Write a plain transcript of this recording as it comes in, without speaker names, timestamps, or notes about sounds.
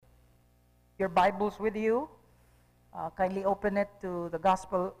your Bibles with you, kindly open it to the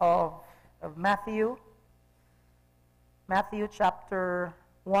Gospel of Matthew. Matthew chapter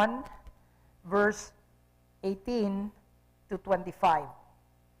 1, verse 18 to 25.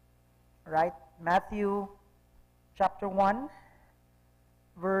 Right? Matthew chapter 1,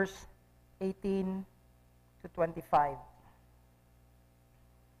 verse 18 to 25.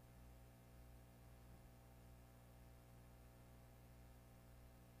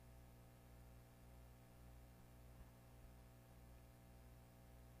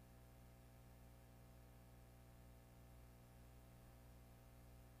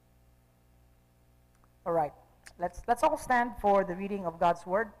 All right, let's all stand for the reading of God's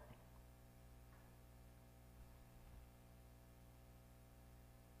Word.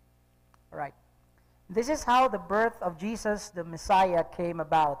 All right. This is how the birth of Jesus the Messiah came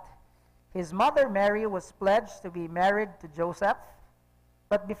about. His mother Mary was pledged to be married to Joseph,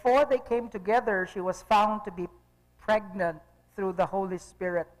 but before they came together, she was found to be pregnant through the Holy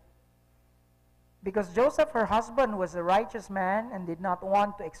Spirit. Because Joseph, her husband, was a righteous man and did not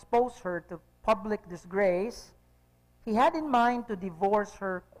want to expose her to public disgrace, he had in mind to divorce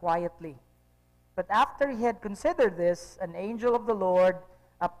her quietly. But after he had considered this, an angel of the Lord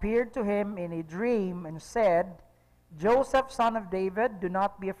appeared to him in a dream and said, "Joseph, son of David, do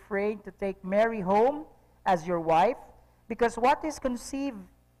not be afraid to take Mary home as your wife, because what is conceived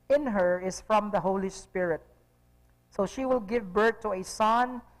in her is from the Holy Spirit. So she will give birth to a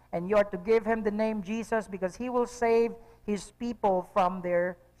son, and you are to give him the name Jesus, because he will save his people from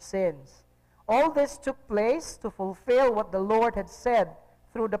their sins." All this took place to fulfill what the Lord had said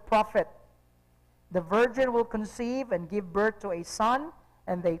through the prophet. The virgin will conceive and give birth to a son,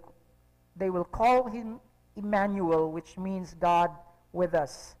 and they will call him Emmanuel, which means God with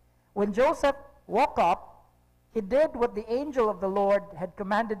us. When Joseph woke up, he did what the angel of the Lord had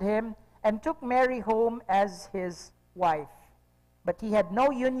commanded him and took Mary home as his wife. But he had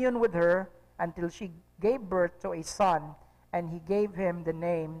no union with her until she gave birth to a son, and he gave him the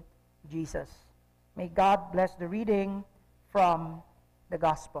name Jesus. May God bless the reading from the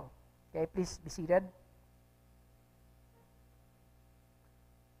Gospel. Okay, please be seated.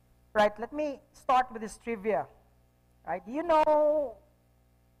 Right, let me start with this trivia. Right, do you know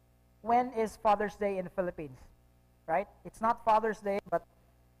when is Father's Day in the Philippines? Right, it's not Father's Day, but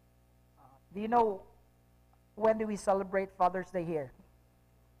do you know when do we celebrate Father's Day here?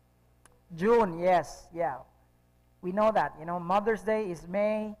 June, yes, yeah. We know that. You know, Mother's Day is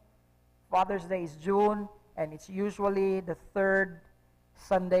May, Father's Day is June, and it's usually the third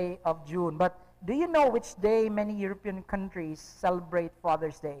Sunday of June. But do you know which day many European countries celebrate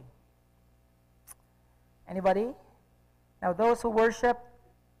Father's Day? Anybody? Now, those who worship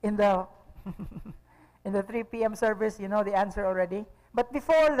in the in the 3 p.m. service, you know the answer already. But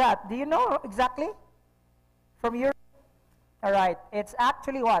before that, do you know exactly? From Europe? All right. It's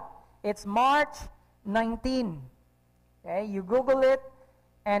actually what? It's March 19. Okay, you Google it,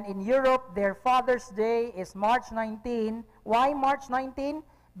 and in Europe, their Father's Day is March 19. Why March 19?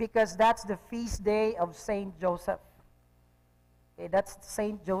 Because that's the feast day of Saint Joseph. Okay, that's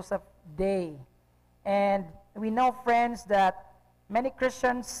Saint Joseph Day. And we know, friends, that many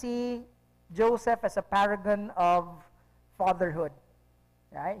Christians see Joseph as a paragon of fatherhood.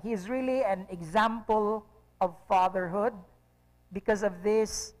 Right? He is really an example of fatherhood because of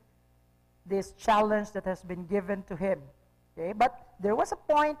this challenge that has been given to him. Okay? But there was a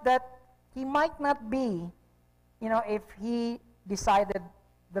point that he might not be, if he decided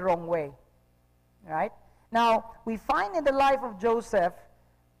the wrong way. Right? Now, we find in the life of Joseph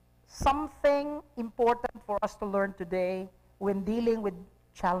something important for us to learn today when dealing with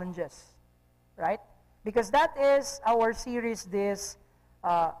challenges. Right? Because that is our series this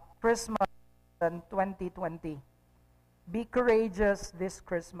Christmas in 2020. Be courageous this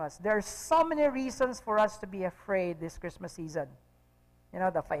Christmas. There are so many reasons for us to be afraid this Christmas season.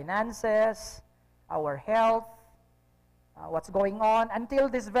 The finances, our health, what's going on. Until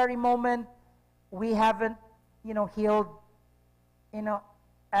this very moment, we haven't, healed,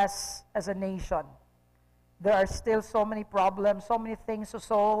 as a nation. There are still so many problems, so many things to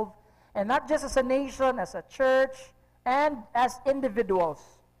solve. And not just as a nation, as a church, and as individuals.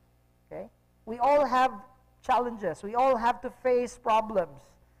 Okay? We all have challenges. We all have to face problems.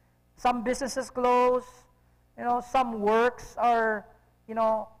 Some businesses close. Some works are,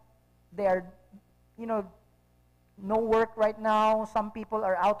 they are, no work right now. Some people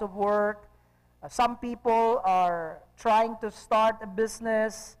are out of work. Some people are trying to start a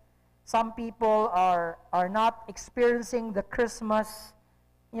business. Some people are not experiencing the Christmas,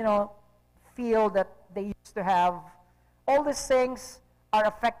 feel that they used to have. All these things are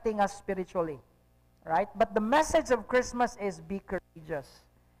affecting us spiritually, right? But the message of Christmas is be courageous.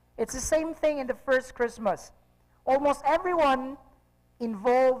 It's the same thing in the first Christmas. Almost everyone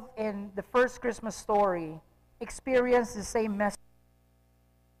involved in the first Christmas story experienced the same message.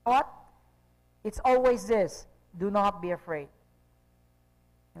 What? It's always this: do not be afraid.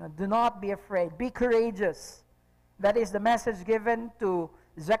 Do not be afraid. Be courageous. That is the message given to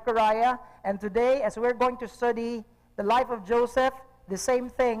Zechariah. And today, as we're going to study the life of Joseph, the same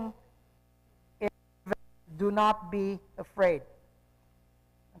thing is do not be afraid.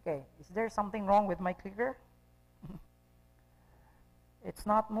 Okay, is there something wrong with my clicker? It's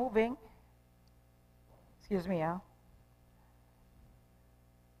not moving. Excuse me, huh?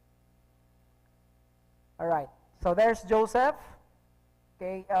 All right, so there's Joseph.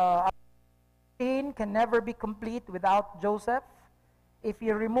 Okay, scene can never be complete without Joseph. If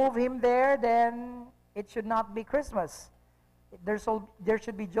you remove him there, then it should not be Christmas. There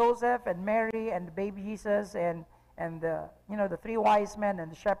should be Joseph and Mary and the baby Jesus and the the three wise men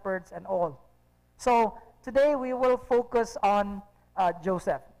and the shepherds and all. So today we will focus on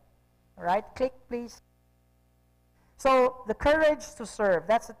Joseph. All right, click please. So the courage to serve.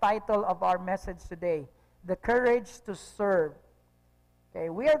 That's the title of our message today. The courage to serve. Okay,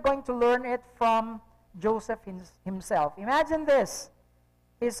 we are going to learn it from Joseph himself. Imagine this.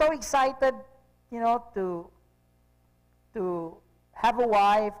 He's so excited, to have a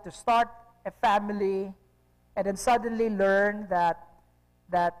wife, to start a family, and then suddenly learn that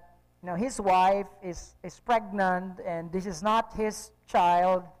his wife is pregnant and this is not his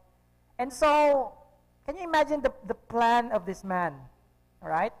child. And so, can you imagine the plan of this man? All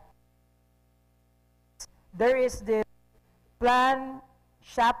right? There is this plan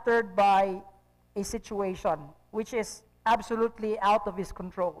shattered by a situation which is absolutely out of his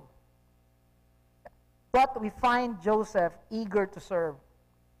control. But we find Joseph eager to serve.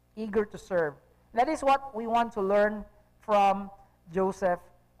 Eager to serve. That is what we want to learn from Joseph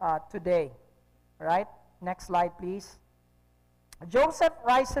today. All right? Next slide, please. Joseph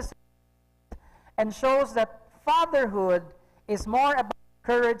rises and shows that fatherhood is more about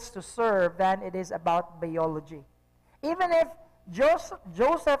courage to serve than it is about biology. Even if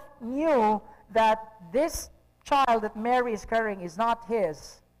Joseph knew that this child that Mary is carrying is not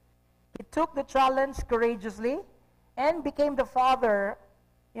his, he took the challenge courageously and became the father,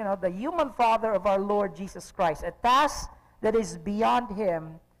 the human father of our Lord Jesus Christ. A task that is beyond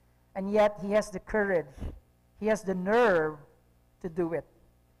him, and yet he has the courage, he has the nerve to do it.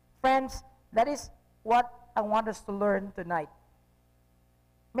 Friends, that is what I want us to learn tonight.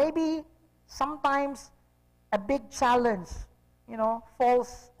 Maybe sometimes a big challenge,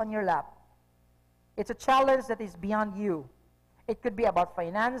 falls on your lap. It's a challenge that is beyond you. It could be about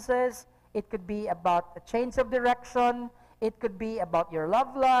finances. It could be about a change of direction. It could be about your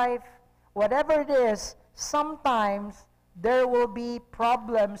love life. Whatever it is, sometimes there will be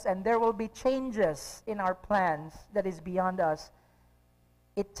problems and there will be changes in our plans that is beyond us.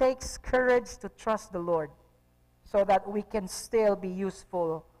 It takes courage to trust the Lord so that we can still be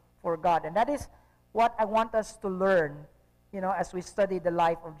useful for God. And that is what I want us to learn, as we study the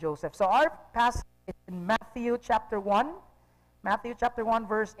life of Joseph. So our passage is in Matthew chapter 1. Matthew chapter 1,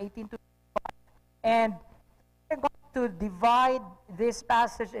 verse 18 to 25. And we're going to divide this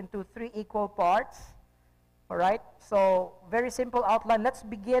passage into 3 equal parts. All right? So, very simple outline. Let's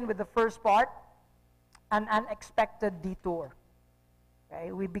begin with the first part, an unexpected detour.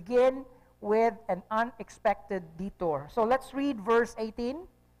 Okay? We begin with an unexpected detour. So, let's read verse 18.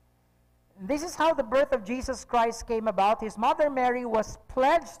 This is how the birth of Jesus Christ came about. His mother Mary was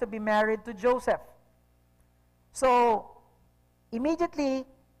pledged to be married to Joseph. So, immediately,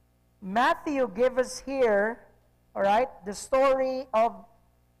 Matthew gives us here, all right, the story of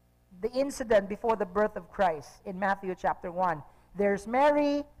the incident before the birth of Christ in Matthew chapter 1. There's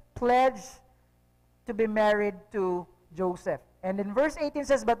Mary pledged to be married to Joseph. And in verse 18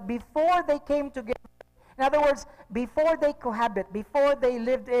 says, but before they came together, in other words, before they cohabit, before they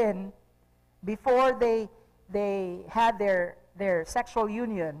lived in, before they had their sexual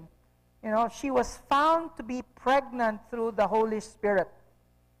union, she was found to be pregnant through the Holy Spirit.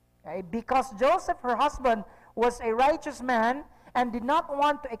 Okay? Because Joseph, her husband, was a righteous man and did not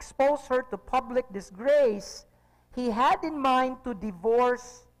want to expose her to public disgrace, he had in mind to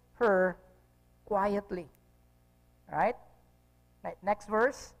divorce her quietly. All right? Next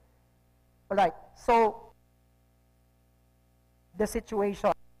verse. All right. So, the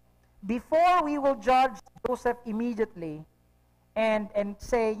situation. Before we will judge Joseph immediately and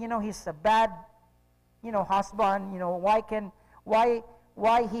say, he's a bad, husband,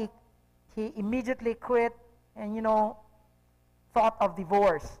 why he immediately quit and, thought of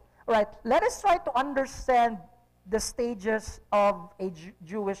divorce. All right, let us try to understand the stages of a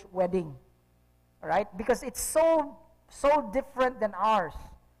Jewish wedding. All right, because it's so different than ours.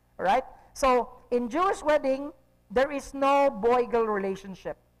 All right, so in Jewish wedding, there is no boy-girl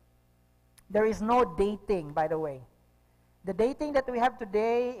relationship. There is no dating, by the way. The dating that we have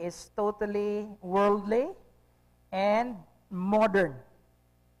today is totally worldly and modern.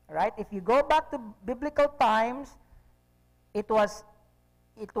 All right? If you go back to biblical times, it was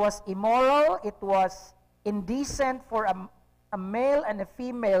immoral, it was indecent for a male and a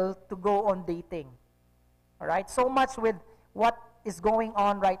female to go on dating. All right? So much with what is going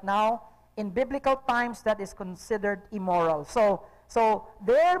on right now. In biblical times, that is considered immoral. So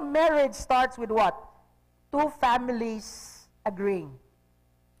their marriage starts with what? Two families agreeing.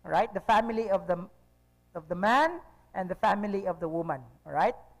 All right? The family of the man and the family of the woman. All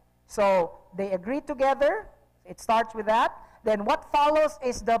right? So they agree together. It starts with that. Then what follows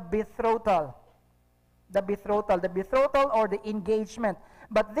is the betrothal. The betrothal or the engagement.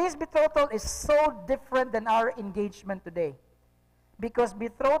 But this betrothal is so different than our engagement today. Because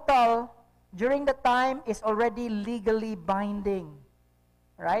betrothal during the time is already legally binding.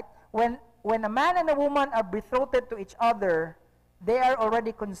 Right? When a man and a woman are betrothed to each other, they are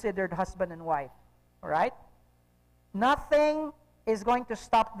already considered husband and wife. All right? Nothing is going to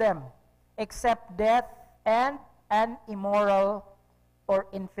stop them except death and an immoral or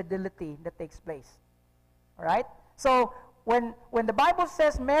infidelity that takes place. All right? So when the Bible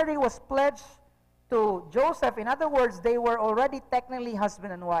says Mary was pledged to Joseph, in other words, they were already technically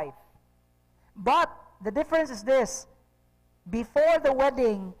husband and wife. But the difference is this. Before the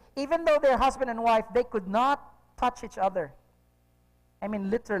wedding, even though they're husband and wife, they could not touch each other. I mean,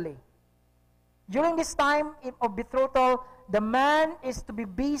 literally. During this time of betrothal, the man is to be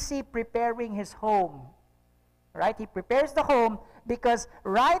busy preparing his home. Right? He prepares the home because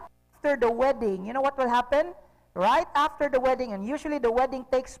right after the wedding, you know what will happen? Right after the wedding, and usually the wedding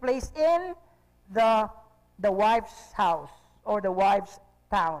takes place in the wife's house or the wife's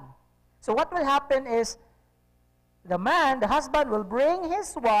town. So what will happen is the husband will bring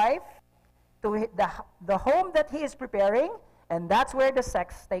his wife to the home that he is preparing, and that's where the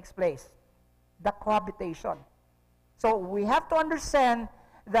sex takes place, the cohabitation. So we have to understand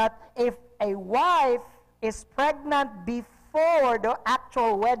that if a wife is pregnant before the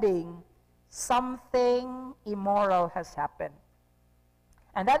actual wedding, something immoral has happened.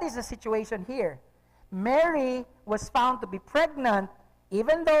 And that is the situation here. Mary was found to be pregnant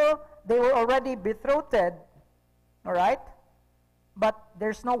even though they were already betrothed. All right? But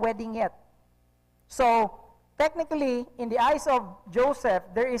there's no wedding yet. So, technically, in the eyes of Joseph,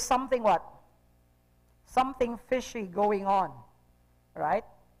 there is something what? Something fishy going on. Right?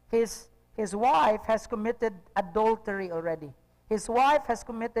 His wife has committed adultery already. His wife has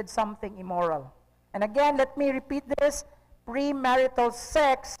committed something immoral. And again, let me repeat this. Premarital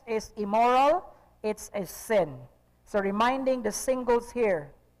sex is immoral. It's a sin. So reminding the singles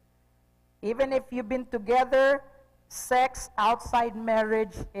here, even if you've been together, sex outside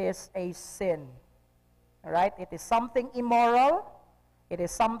marriage is a sin. All right? It is something immoral. It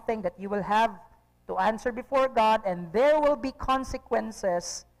is something that you will have to answer before God, and there will be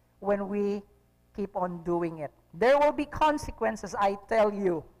consequences when we keep on doing it. There will be consequences, I tell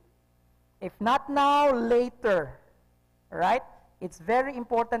you. If not now, later. All right? It's very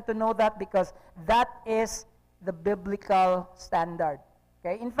important to know that because that is the biblical standard.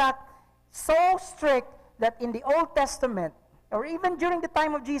 Okay? In fact, so strict that in the Old Testament, or even during the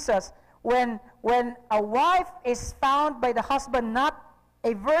time of Jesus, when a wife is found by the husband not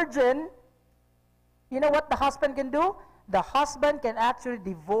a virgin, you know what the husband can do? The husband can actually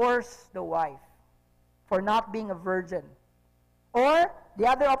divorce the wife for not being a virgin. Or, the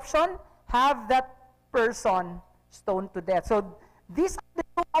other option, have that person stoned to death. So, these are the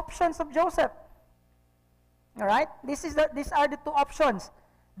two options of Joseph. All right? These are the two options.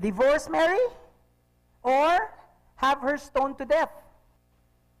 Divorce Mary or have her stoned to death.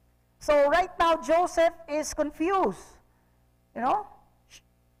 So right now, Joseph is confused. You know?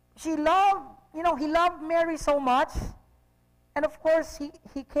 He loved Mary so much. And of course,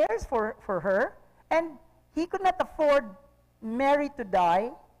 he cares for her. And he could not afford Mary to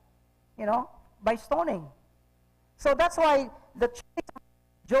die, by stoning. So that's why the choice of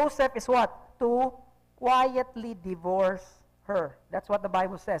Joseph is what? To quietly divorce her. That's what the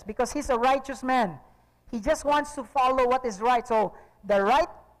Bible says. Because he's a righteous man. He just wants to follow what is right. So the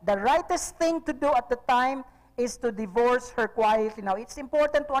rightest thing to do at the time is to divorce her quietly. Now, it's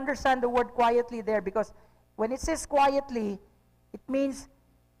important to understand the word quietly there because when it says quietly, it means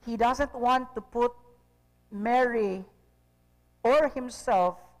he doesn't want to put Mary or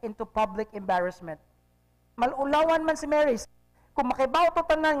himself into public embarrassment. Malulawan man si Mary. Kung makibaw to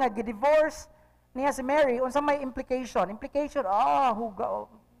tanan nga gi-divorce niya si Mary, unsa may implication? Implication,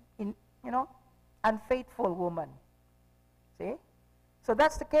 unfaithful woman. See? So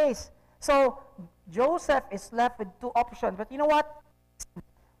that's the case. So Joseph is left with two options. But you know what?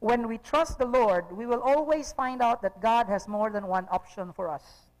 When we trust the Lord, we will always find out that God has more than one option for us.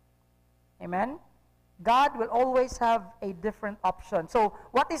 Amen? God will always have a different option. So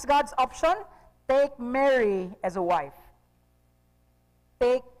what is God's option? Take Mary as a wife.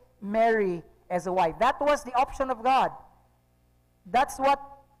 Take Mary as a wife. That was the option of God. That's what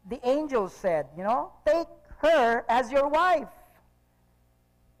the angels said, Take her as your wife.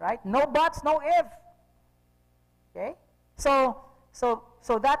 Right? No buts, no if. Okay? So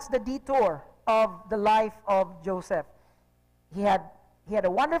that's the detour of the life of Joseph. He had a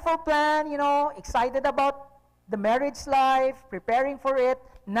wonderful plan, excited about the marriage life, preparing for it.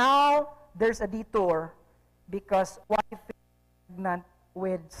 Now, there's a detour because wife is pregnant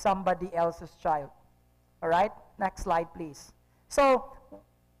with somebody else's child. All right? Next slide, please. So,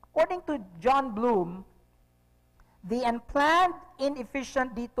 according to John Bloom, the unplanned,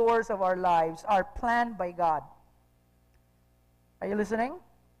 inefficient detours of our lives are planned by God. Are you listening?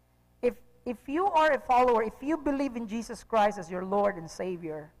 If you are a follower, if you believe in Jesus Christ as your Lord and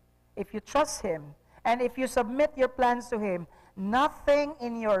Savior, if you trust Him, and if you submit your plans to Him, nothing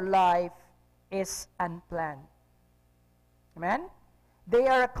in your life is unplanned. Amen? They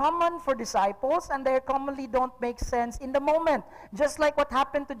are common for disciples, and they commonly don't make sense in the moment. Just like what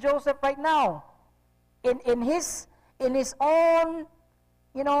happened to Joseph right now. In his own,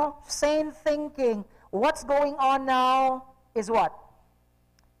 sane thinking, what's going on now is what?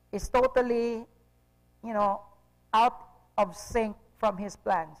 Is totally, out of sync from his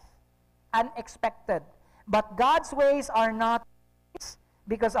plans. Unexpected. But God's ways are not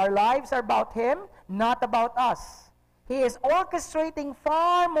because our lives are about Him, not about us. He is orchestrating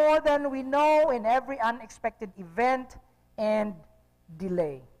far more than we know in every unexpected event and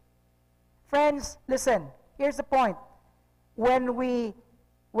delay. Friends, listen, here's the point. When we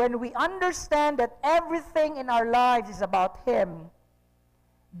understand that everything in our lives is about Him,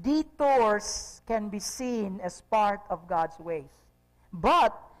 detours can be seen as part of God's ways.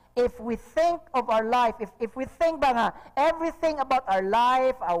 But if we think of our life, if we think ba nga, everything about our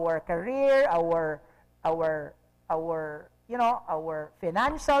life, our career, our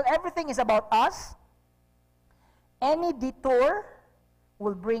financial, everything is about us, any detour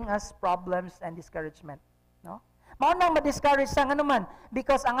will bring us problems and discouragement. No? Mao nang ma-discourage sa nga naman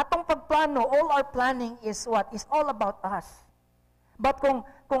because ang atong pagplano, all our planning is what? Is all about us. But kung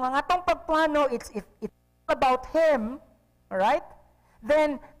ang atong pagplano, it's about Him, alright?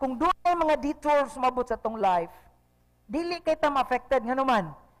 Then, kung doon ay mga detours mabot sa atong life, dili kay ta ma-affected nga naman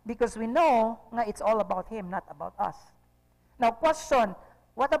because we know nga it's all about Him, not about us. Now, question,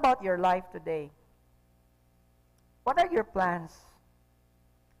 what about your life today? What are your plans?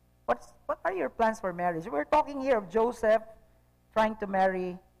 What are your plans for marriage? We're talking here of Joseph trying to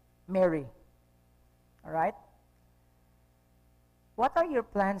marry Mary. Alright? What are your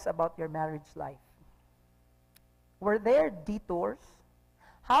plans about your marriage life? Were there detours?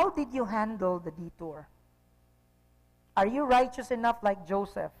 How did you handle the detour? Are you righteous enough like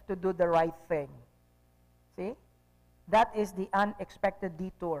Joseph to do the right thing? See? That is the unexpected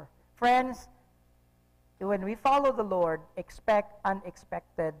detour. Friends, when we follow the Lord, expect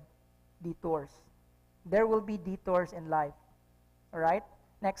unexpected detours. There will be detours in life. Alright?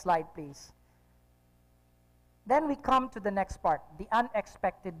 Next slide, please. Then we come to the next part, the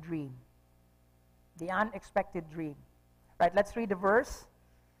unexpected dream. The unexpected dream. Right, let's read the verse.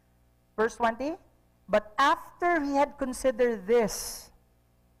 Verse 20. But after he had considered this,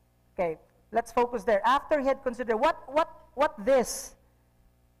 okay, let's focus there. After he had considered, what this?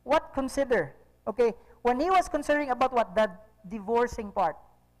 What consider? Okay, when he was considering about what? The divorcing part.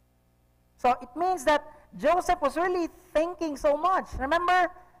 So it means that Joseph was really thinking so much.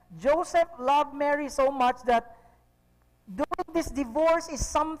 Remember, Joseph loved Mary so much that doing this divorce is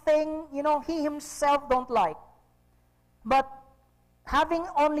something, he himself don't like. But having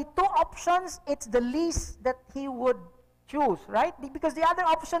only two options, it's the least that he would choose, right? Because the other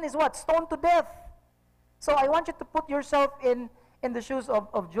option is what? Stoned to death. So I want you to put yourself in the shoes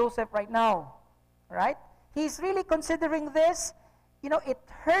of Joseph right now, right? He's really considering this. It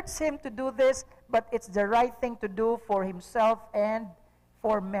hurts him to do this, but it's the right thing to do for himself and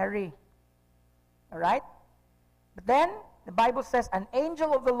for Mary. All right? But then, the Bible says, an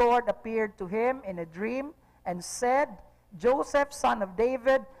angel of the Lord appeared to him in a dream and said, Joseph, son of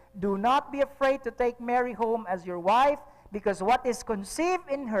David, do not be afraid to take Mary home as your wife, because what is conceived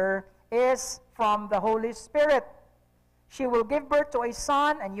in her is from the Holy Spirit. She will give birth to a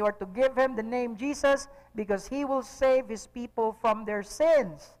son, and you are to give him the name Jesus, because he will save his people from their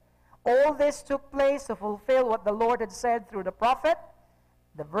sins. All this took place to fulfill what the Lord had said through the prophet.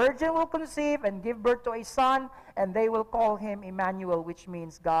 The virgin will conceive and give birth to a son, and they will call him Emmanuel, which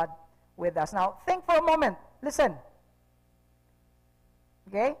means God with us. Now, think for a moment. Listen.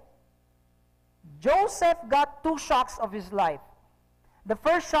 Okay? Joseph got two shocks of his life. The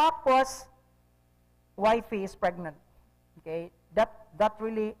first shock was, wifey is pregnant. Okay? That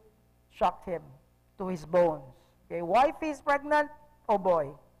really shocked him to his bones. Okay? Wifey is pregnant, oh boy.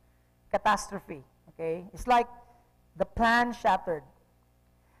 Catastrophe. Okay? It's like the plan shattered.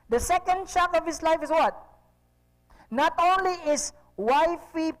 The second shock of his life is what? Not only is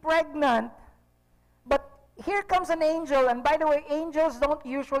wifey pregnant, but here comes an angel. And by the way, angels don't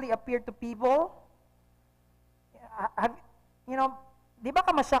usually appear to people. Di ba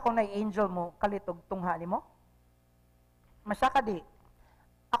ka masya kung na-angel mo, kalitog tungha ni mo? Masya ka di.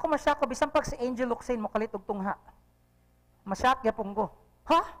 Ako masya ko, bisang pag si angel luksin mo, kalitog tungha. Masya gyapon ko.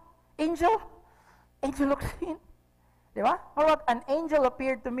 Ha? Angel? Angel luksin? Di ba? Or what? An angel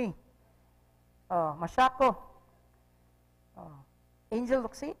appeared to me. Oh, masya ko. Oh. Angel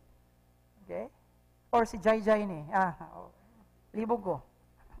luksin? Okay? Or si Jai Jai ni. Libog ko.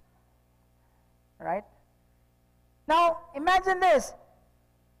 Right? Now, imagine this.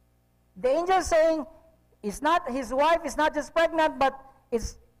 The angel saying, his wife is not just pregnant, but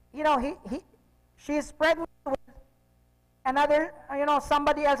she is pregnant with another,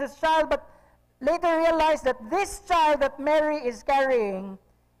 somebody else's child, but later realized that this child that Mary is carrying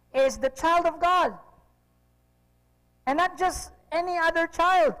is the child of God. And not just any other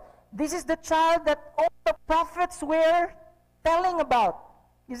child. This is the child that all the prophets were telling about.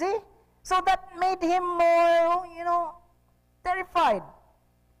 You see? So that made him more, terrified.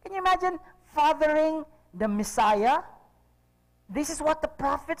 Can you imagine fathering the Messiah? This is what the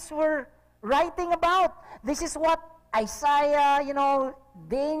prophets were writing about. This is what Isaiah,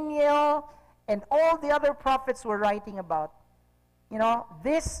 Daniel, and all the other prophets were writing about.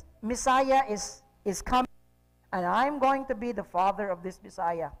 This Messiah is coming, and I'm going to be the father of this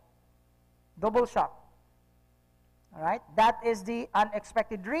Messiah. Double shock. All right? That is the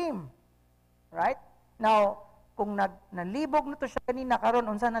unexpected dream. Right? Now, kung nalibog na to siya kanina, karon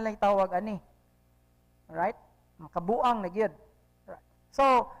unsa na lay tawag ani? Right? Makabuang na gyud. Right.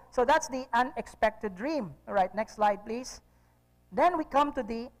 So that's the unexpected dream. All right, next slide please. Then we come to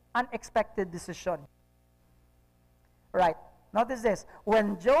the unexpected decision. Right. Notice this.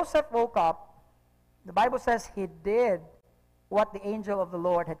 When Joseph woke up, the Bible says he did what the angel of the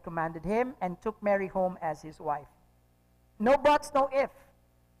Lord had commanded him and took Mary home as his wife. No buts, no if.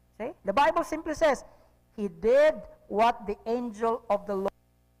 See? The Bible simply says, he did what the angel of the Lord.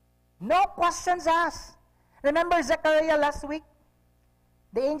 No questions asked. Remember Zechariah last week?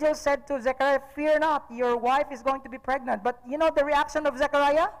 The angel said to Zechariah, fear not, your wife is going to be pregnant. But you know the reaction of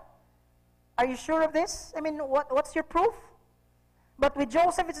Zechariah? Are you sure of this? I mean, what's your proof? But with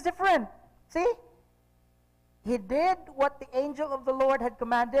Joseph, it's different. See? He did what the angel of the Lord had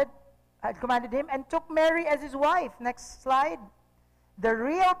commanded him and took Mary as his wife. Next slide. The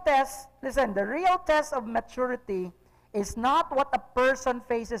real test, listen, the real test of maturity is not what a person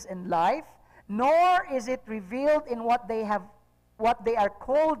faces in life, nor is it revealed in what they are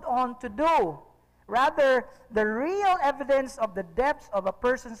called on to do. Rather, the real evidence of the depths of a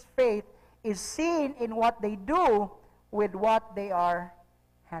person's faith is seen in what they do with what they are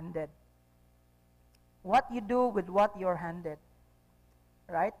handed. What you do with what you're handed.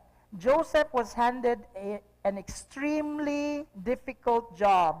 Right? Joseph was handed an extremely difficult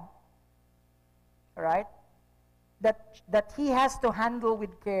job, right? That he has to handle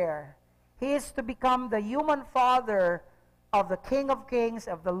with care. He is to become the human father of the King of Kings,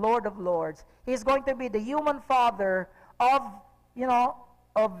 of the Lord of Lords. He is going to be the human father of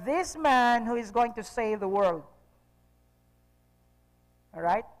this man who is going to save the world. All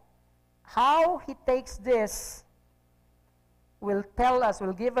right? How he takes this will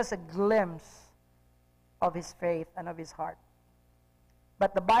give us a glimpse of his faith and of his heart.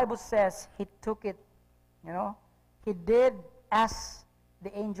 But the Bible says he took it, he did as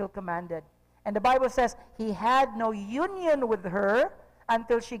the angel commanded. And the Bible says he had no union with her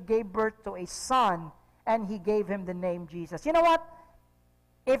until she gave birth to a son, and he gave him the name Jesus. You know what?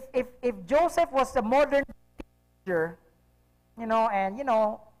 If Joseph was a modern teacher,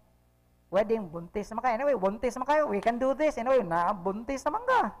 wedding, buntis naman kayo. Anyway, buntis naman kayo. We can do this. Anyway, buntis naman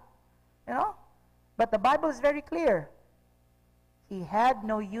ka. But the Bible is very clear. He had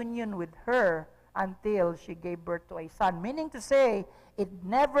no union with her until she gave birth to a son. Meaning to say, it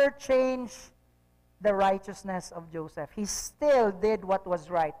never changed the righteousness of Joseph. He still did what was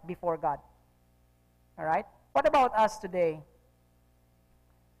right before God. All right? What about us today?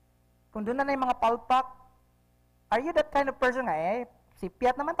 Kung doon na yung mga palpak, are you that kind of person nga, si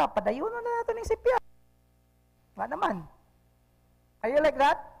Piat naman ta, padayon na natin yung si Piat. Nga naman. Are you like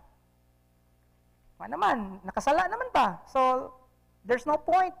that? Nga naman, nakasala naman pa. So, there's no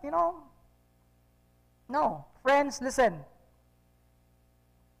point, No. Friends, listen.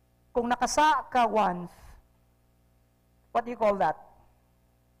 Kung nakasa ka once, what do you call that?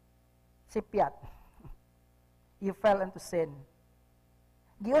 Sipiat. You fell into sin.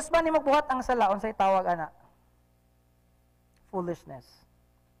 Gius man ni magbuhat ang sala, unsay tawag ana? Foolishness.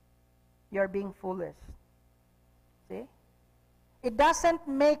 You're being foolish. See? It doesn't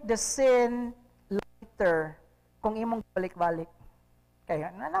make the sin lighter kung imong balik-balik.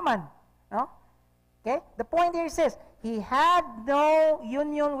 Kaya na naman, no? Okay? The point here says, he had no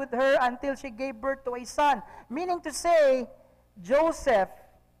union with her until she gave birth to a son. Meaning to say, Joseph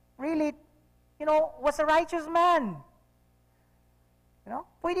really, was a righteous man.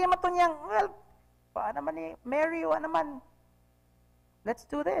 Pwede naman ito niyang, paano naman ni Mary, o naman, let's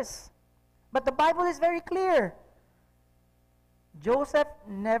do this. But the Bible is very clear. Joseph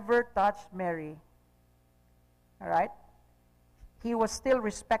never touched Mary. Alright? He was still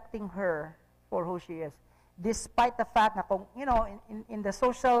respecting her for who she is. Despite the fact na kung, in the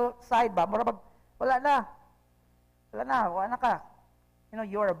social side ba, wala na ka.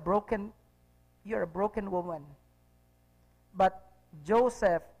 You're a broken woman. But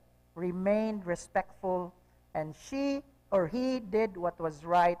Joseph remained respectful, and she or he did what was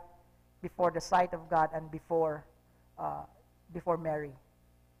right before the sight of God and before Mary.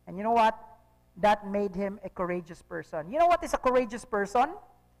 And you know what? That made him a courageous person. You know what is a courageous person?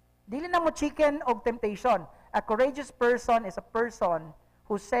 Dili na mo chicken og temptation. A courageous person is a person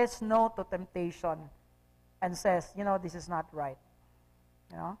who says no to temptation and says, this is not right.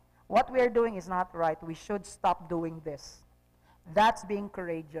 What we are doing is not right. We should stop doing this. That's being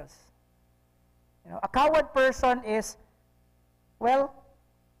courageous. A coward person is,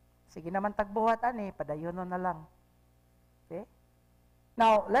 sige naman tagbuhat ani, padayon na lang. Okay?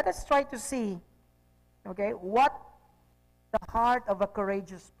 Now, let us try to see, what the heart of a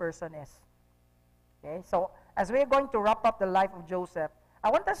courageous person is. Okay? So, as we're going to wrap up the life of Joseph, I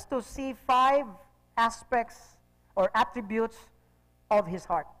want us to see 5 aspects or attributes of his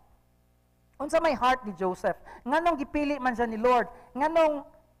heart. Unsa may heart ni Joseph? Nganong gipili man siya ni Lord? Nganong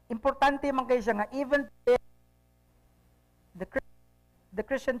importante man kay siya nga even today, the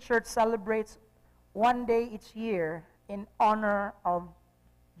Christian church celebrates one day each year in honor of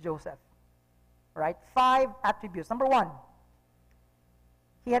Joseph. Right? 5 attributes. Number 1,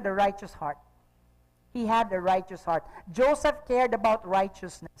 he had a righteous heart. He had a righteous heart. Joseph cared about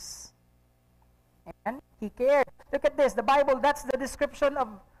righteousness. And he cared. Look at this. The Bible, that's the description of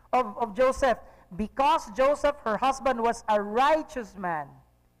Joseph. Because Joseph, her husband, was a righteous man.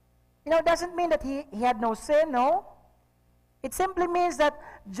 It doesn't mean that he had no sin, no. It simply means that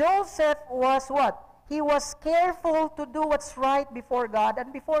Joseph was what? He was careful to do what's right before God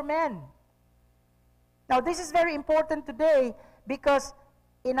and before men. Now, this is very important today because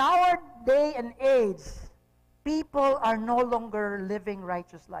in our day and age, people are no longer living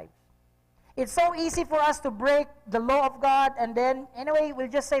righteous lives. It's so easy for us to break the law of God and then, anyway, we'll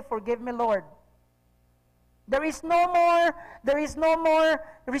just say, forgive me, Lord. There is no more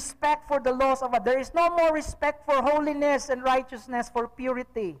respect for the laws of God. There is no more respect for holiness and righteousness, for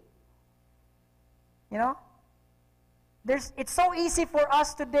purity. It's so easy for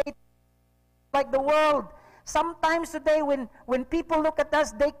us today, like the world. Sometimes today when people look at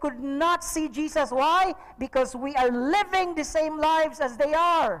us, they could not see Jesus. Why? Because we are living the same lives as they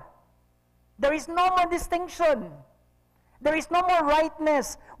are. There is no more distinction. There is no more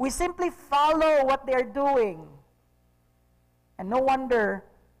rightness. We simply follow what they are doing. And no wonder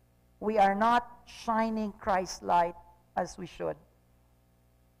we are not shining Christ's light as we should.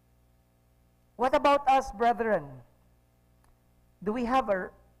 What about us, brethren? Do we have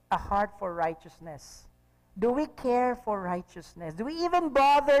a heart for righteousness? Do we care for righteousness? Do we even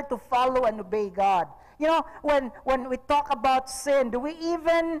bother to follow and obey God? When we talk about sin, do we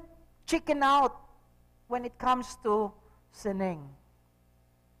even chicken out when it comes to sinning?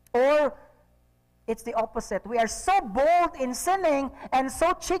 Or it's the opposite. We are so bold in sinning and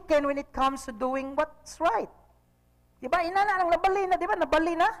so chicken when it comes to doing what's right. Diba? Inana ang nabali na, diba?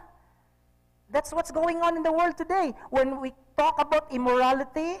 Nabali na. That's what's going on in the world today. When we talk about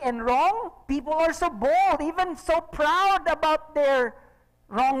immorality and wrong, people are so bold, even so proud about their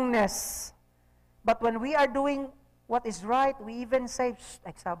wrongness. But when we are doing what is right, we even say, shh,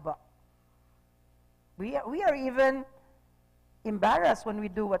 nagsaba. We are even embarrassed when we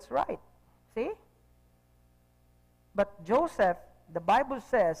do what's right. See? But Joseph, the Bible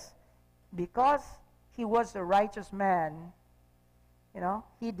says, because he was a righteous man,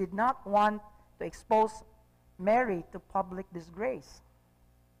 he did not want to expose Mary to public disgrace.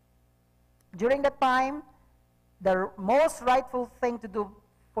 During that time, the most rightful thing to do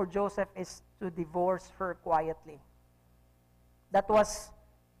for Joseph is to divorce her quietly. That was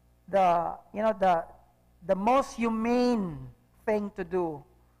the most humane thing to do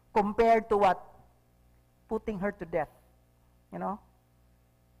compared to what? Putting her to death.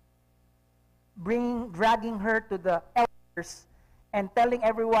 Dragging her to the elders and telling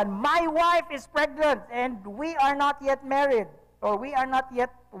everyone, my wife is pregnant and we are not yet married or we are not yet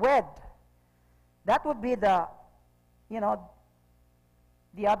wed. That would be the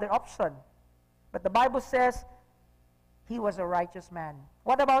other option. But the Bible says he was a righteous man.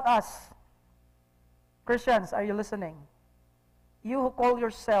 What about us? Christians, are you listening? You who call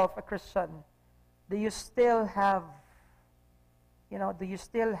yourself a Christian, do you still have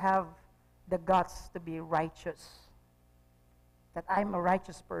the guts to be righteous? That I'm a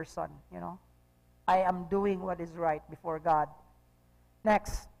righteous person, I am doing what is right before God.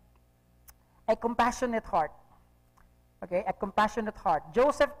 Next, a compassionate heart. Okay, a compassionate heart.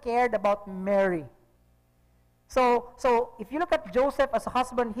 Joseph cared about Mary. So if you look at Joseph as a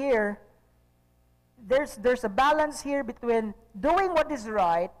husband here, there's a balance here between doing what is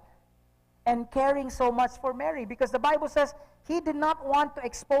right and caring so much for Mary, because the Bible says he did not want to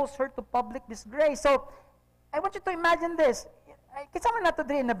expose her to public disgrace. So I want you to imagine this. Kasama na to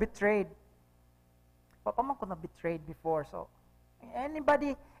din na betrayed. Papa man ko na betrayed before. So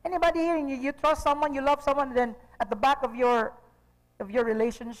anybody here, you trust someone, you love someone, then at the back of your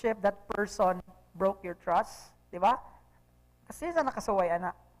relationship, that person broke your trust, di ba? Kasi sa nakasaway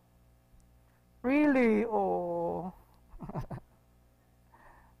ana. Really? Oh.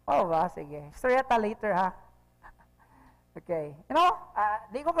 Oh ba? Sige. Storyata later, ha? Okay.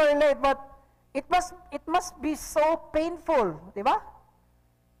 Di ko relate, but it must be so painful, di ba?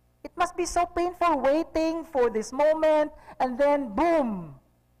 It must be so painful waiting for this moment, and then boom.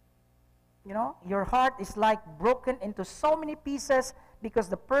 Your heart is like broken into so many pieces because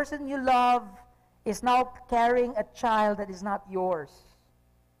the person you love is now carrying a child that is not yours.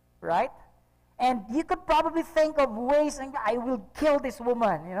 Right? And you could probably think of ways, and I will kill this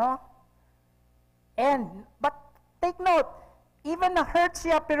woman, But take note, even na hurt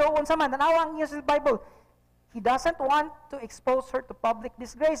siya, pero unsa man, tanawa niya sa Bible, he doesn't want to expose her to public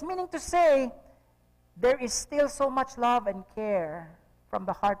disgrace, meaning to say, there is still so much love and care from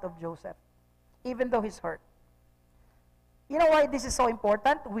the heart of Joseph, even though he's hurt. You know why this is so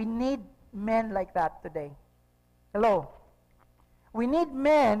important? We need men like that today. Hello? We need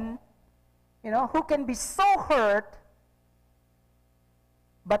men, who can be so hurt,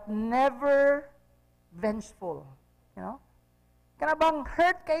 but never vengeful. Kana bang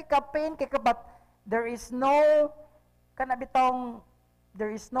hurt kay ka, pain kay ka, but there is no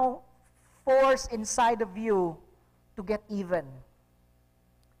force inside of you to get even.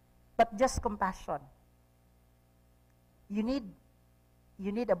 But just compassion. You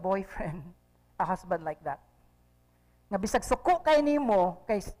need a boyfriend, a husband like that. Nga bisag suko kay nimo,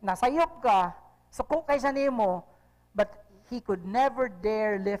 kay nasayop ka, suko kay sa nimo, but he could never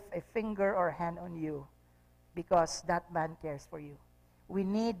dare lift a finger or hand on you because that man cares for you. We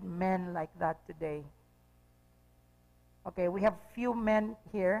need men like that today. Okay, we have few men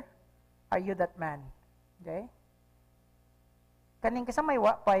here. Are you that man? Okay? Kaning kasama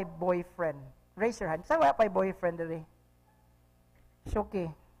wa pay boyfriend. Raise your hand. Kasama wa pay boyfriend dali. Shuki.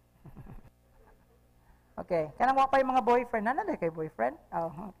 Okay, kanang wa pay mga boyfriend. Nana kay boyfriend?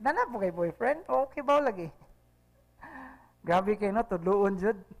 Oh, nana po kay boyfriend? Okay ba lagi? Grabe kayo, no? Tudloon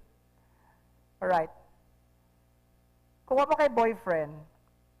jud. Alright. Kung wa pa kay boyfriend,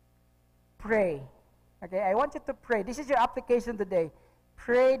 pray. Okay, I want you to pray. This is your application today.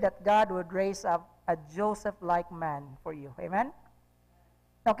 Pray that God would raise up a Joseph-like man for you. Amen?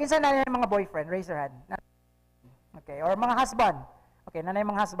 Now, kinsa na yung mga boyfriend? Raise your hand. Okay, or mga husband. Okay, nanay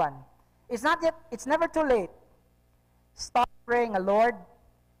mga husband. It's never too late. Start praying, Lord,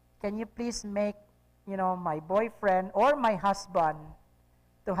 can you please make, my boyfriend or my husband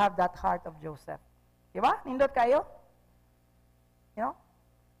to have that heart of Joseph. Diba? Nindot kayo?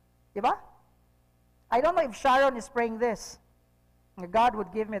 Diba? I don't know if Sharon is praying this. God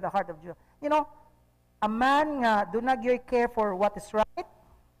would give me the heart of Joseph. A man nga do not care for what is right,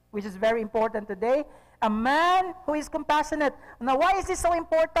 which is very important today. A man who is compassionate. Now, why is this so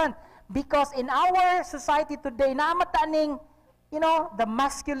important? Because in our society today, namataning, the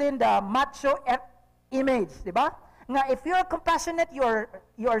masculine, the macho image, di ba? Nga, if you're compassionate, you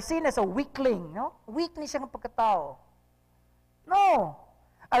are seen as a weakling, no? Weak ni siyang pagkatao. No.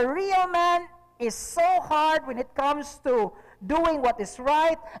 A real man is so hard when it comes to doing what is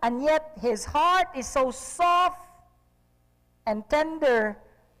right, and yet his heart is so soft and tender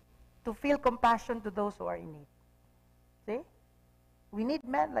to feel compassion to those who are in need. See? We need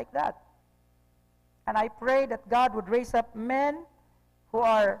men like that. And I pray that God would raise up men who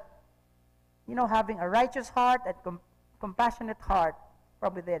are, having a righteous heart and compassionate heart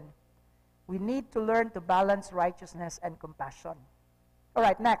from within. We need to learn to balance righteousness and compassion. All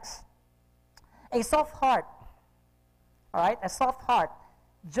right, next. A soft heart. All right, a soft heart.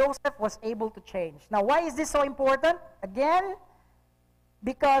 Joseph was able to change. Now, why is this so important? Again,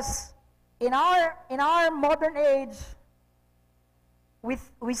 because in our modern age,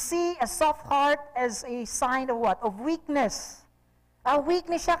 we see a soft heart as a sign of what? Of weakness.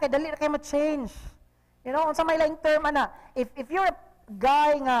 Weakness siya, kaya dali na kayo ma-change. Unsa may laing term, if you're a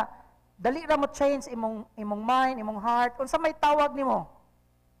guy nga, dali na mo-change imong mind, imong heart, unsa may tawag nimo?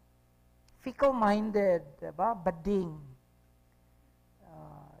 Fickle-minded, diba? Bading.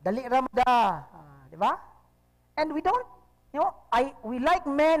 Dali ra mo da, diba? And we don't, we like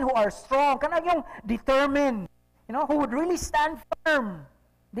men who are strong, kana yung determined, who would really stand firm.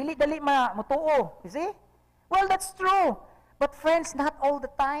 Dili-dali mutuo, you see? Well, that's true. But friends, not all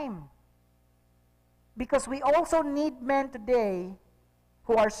the time. Because we also need men today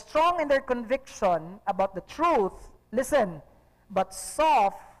who are strong in their conviction about the truth, listen, but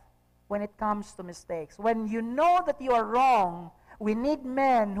soft when it comes to mistakes. When you know that you are wrong, we need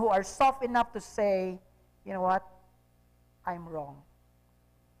men who are soft enough to say, you know what, I'm wrong.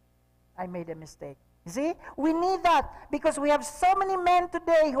 I made a mistake. You see? We need that because we have so many men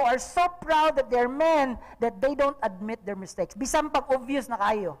today who are so proud that they're men that they don't admit their mistakes. Bisan pag obvious na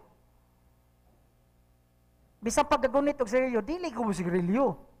kayo. Bisan pag gagunit og sigarilyo, dili ko mo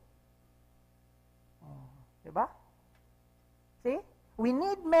sigarilyo. Diba? See? We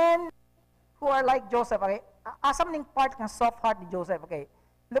need men who are like Joseph. Okay? Asam ning part ng soft heart ni Joseph. Okay?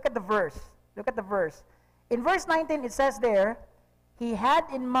 Look at the verse. Look at the verse. In verse 19, it says there, he had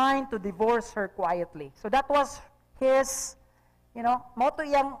in mind to divorce her quietly. So that was his, moto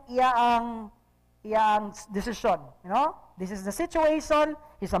iyang decision. This is the situation.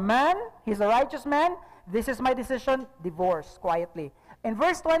 He's a man. He's a righteous man. This is my decision. Divorce quietly. In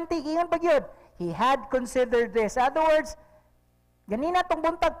verse 20, ingon pag yun, he had considered this. In other words, ganina tong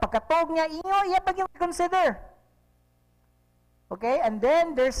buntag, pagkatog niya, iya pag yung consider. Okay? And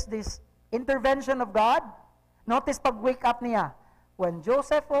then there's this intervention of God. Notice pag wake up niya. When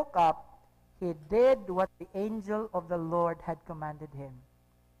Joseph woke up, he did what the angel of the Lord had commanded him.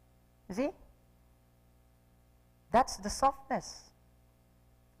 You see? That's the softness.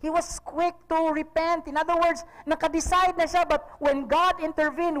 He was quick to repent. In other words, nakadecide na siya, but when God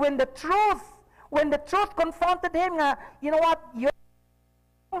intervened, when the truth confronted him, you know what,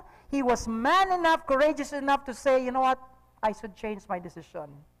 he was man enough, courageous enough to say, you know what, I should change my decision.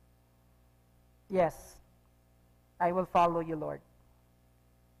 Yes, I will follow you, Lord.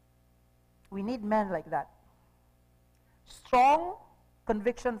 We need men like that. Strong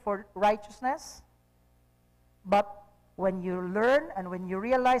conviction for righteousness, but when you learn and when you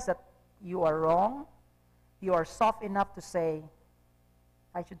realize that you are wrong, you are soft enough to say,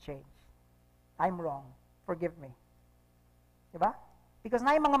 I should change. I'm wrong. Forgive me. Diba? Because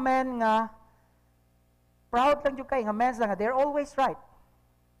na yung mga men nga, proud lang yung kayo, nga men lang, they're always right.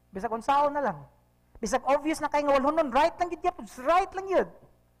 Bisag unsaon na lang. Bisag obvious na kayo nga walhunon, right lang yun, right lang yun.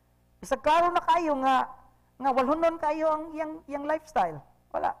 Bisag klaro na kayo nga walhunon kayo ang lifestyle.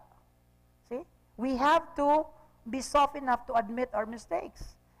 Wala. See? We have to be soft enough to admit our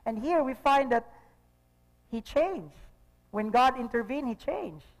mistakes. And here we find that he changed. When God intervened, he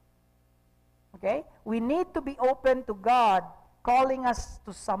changed. Okay? We need to be open to God calling us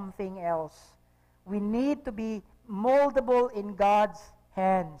to something else. We need to be moldable in God's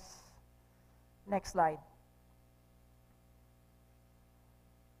hands. Next slide.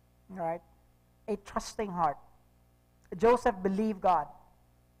 All right. A trusting heart. Joseph believed God.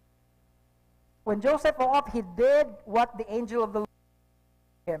 When Joseph woke up, he did what the angel of the Lord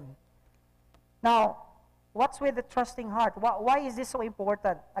told him. Now, what's with the trusting heart? Why is this so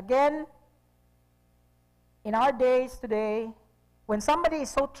important? Again, in our days today, when somebody is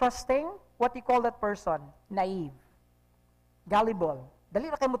so trusting, what do you call that person? Naive. Gullible. Dali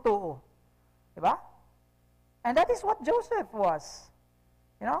na kayo mutuo. Diba? And that is what Joseph was.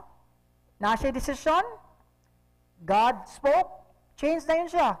 Na siya decision, God spoke, changed na yun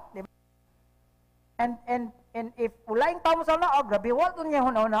siya. Diba? And if ulaing tamo sa na, oh, grabe, what niya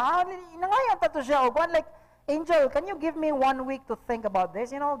huna, inangayan ta to siya, one like, Angel, can you give me 1 week to think about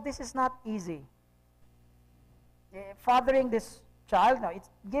this? You know, this is not easy. Fathering this child, no,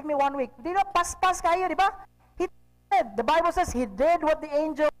 give me 1 week. Di ba, pas kayo, di ba? He did. The Bible says he did what the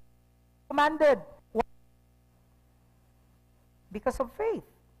angel commanded. Because of faith.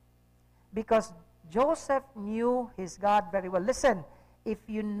 Because Joseph knew his God very well. Listen, if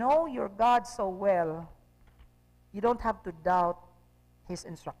you know your God so well, you don't have to doubt his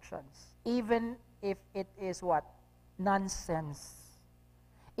instructions. Even if it is what? Nonsense.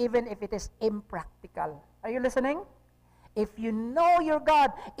 Even if it is impractical. Are you listening? If you know your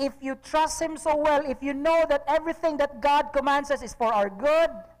God, if you trust him so well, if you know that everything that God commands us is for our good,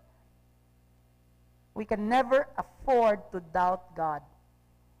 we can never afford to doubt God.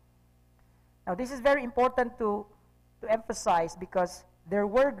 Now, this is very important to emphasize because there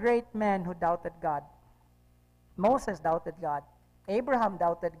were great men who doubted God. Moses doubted God. Abraham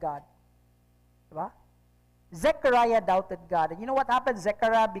doubted God. Diba? Zechariah doubted God. And you know what happened?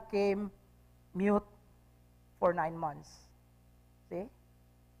 Zechariah became mute for 9 months. See?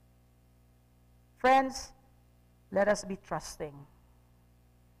 Friends, let us be trusting.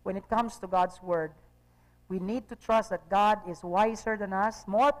 When it comes to God's word, we need to trust that God is wiser than us,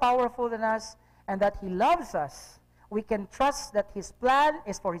 more powerful than us, and that he loves us. We can trust that his plan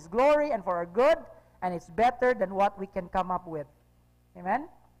is for his glory and for our good, and it's better than what we can come up with. Amen?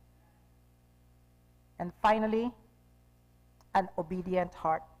 And finally, an obedient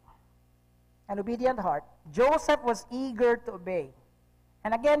heart. An obedient heart. Joseph was eager to obey.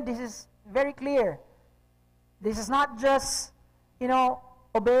 And again, this is very clear. This is not just,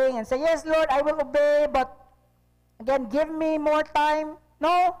 obeying and say, yes, Lord, I will obey, but again, give me more time.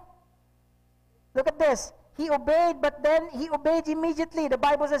 No. Look at this. He obeyed, but then he obeyed immediately. The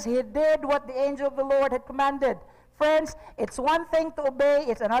Bible says he did what the angel of the Lord had commanded. Friends, it's one thing to obey,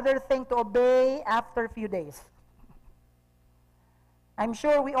 it's another thing to obey after a few days. I'm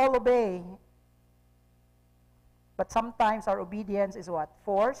sure we all obey, but sometimes our obedience is what?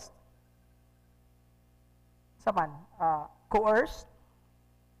 Forced? Coerced?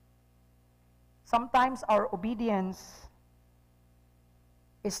 Sometimes our obedience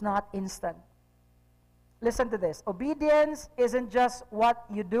is not instant. Listen to this. Obedience isn't just what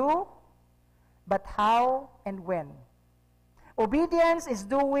you do, but how and when. Obedience is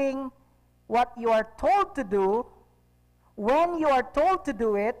doing what you are told to do, when you are told to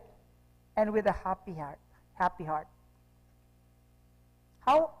do it, and with a happy heart. Happy heart.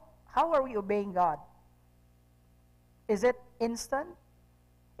 How are we obeying God? Is it instant?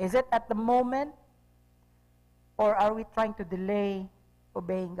 Is it at the moment? Or are we trying to delay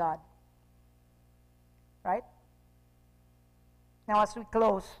obeying God? Right? Now as we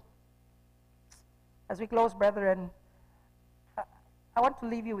close, brethren, I want to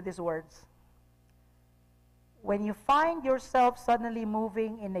leave you with these words. When you find yourself suddenly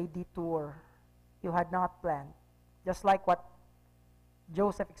moving in a detour you had not planned, just like what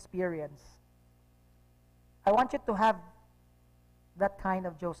Joseph experienced, I want you to have that kind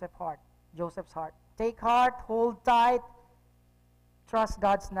of Joseph's heart. Take heart, hold tight, trust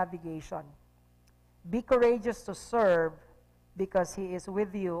God's navigation. Be courageous to serve because he is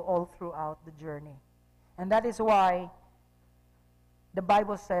with you all throughout the journey. And that is why the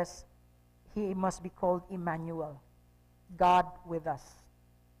Bible says he must be called Emmanuel, God with us.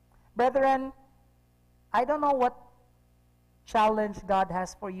 Brethren, I don't know what challenge God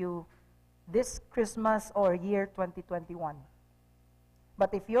has for you this Christmas or year 2021.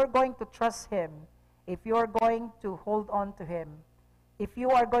 But if you're going to trust him, if you're going to hold on to him, if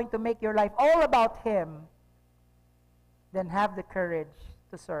you are going to make your life all about him, then have the courage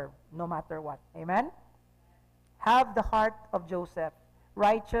to serve no matter what. Amen? Have the heart of Joseph,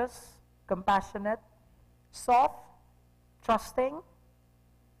 righteous, compassionate, soft, trusting,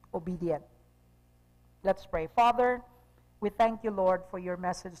 obedient. Let's pray. Father, we thank you, Lord, for your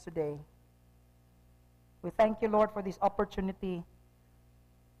message today. We thank you, Lord, for this opportunity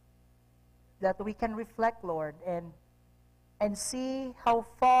that we can reflect, Lord, and see how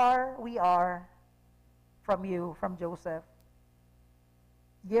far we are from you, from Joseph.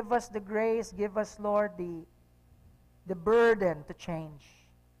 Give us the grace, give us, Lord, the burden to change,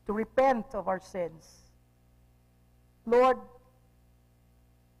 to repent of our sins. Lord,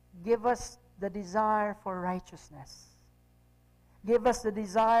 give us the desire for righteousness. Give us the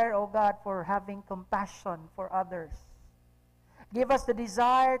desire, O God, for having compassion for others. Give us the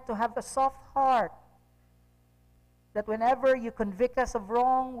desire to have a soft heart, that whenever you convict us of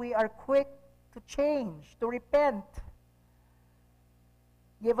wrong, we are quick to change, to repent.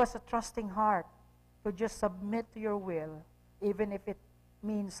 Give us a trusting heart. to just submit to your will, even if it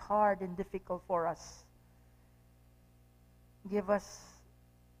means hard and difficult for us. Give us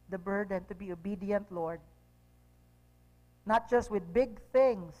the burden to be obedient, Lord. Not just with big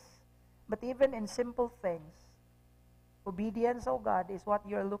things, but even in simple things. Obedience, oh God, is what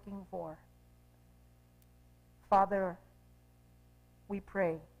you're looking for. Father, we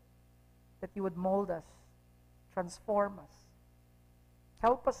pray that you would mold us, transform us.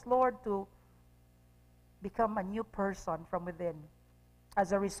 Help us, Lord, to become a new person from within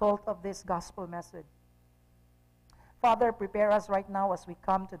as a result of this gospel message. Father, prepare us right now as we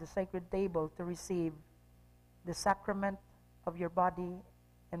come to the sacred table to receive the sacrament of your body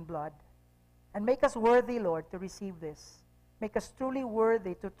and blood. And make us worthy, Lord, to receive this. Make us truly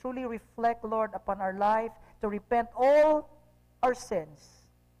worthy to truly reflect, Lord, upon our life, to repent all our sins,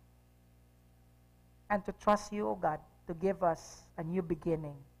 and to trust you, O God, to give us a new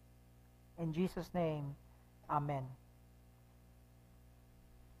beginning. In Jesus' name, amen.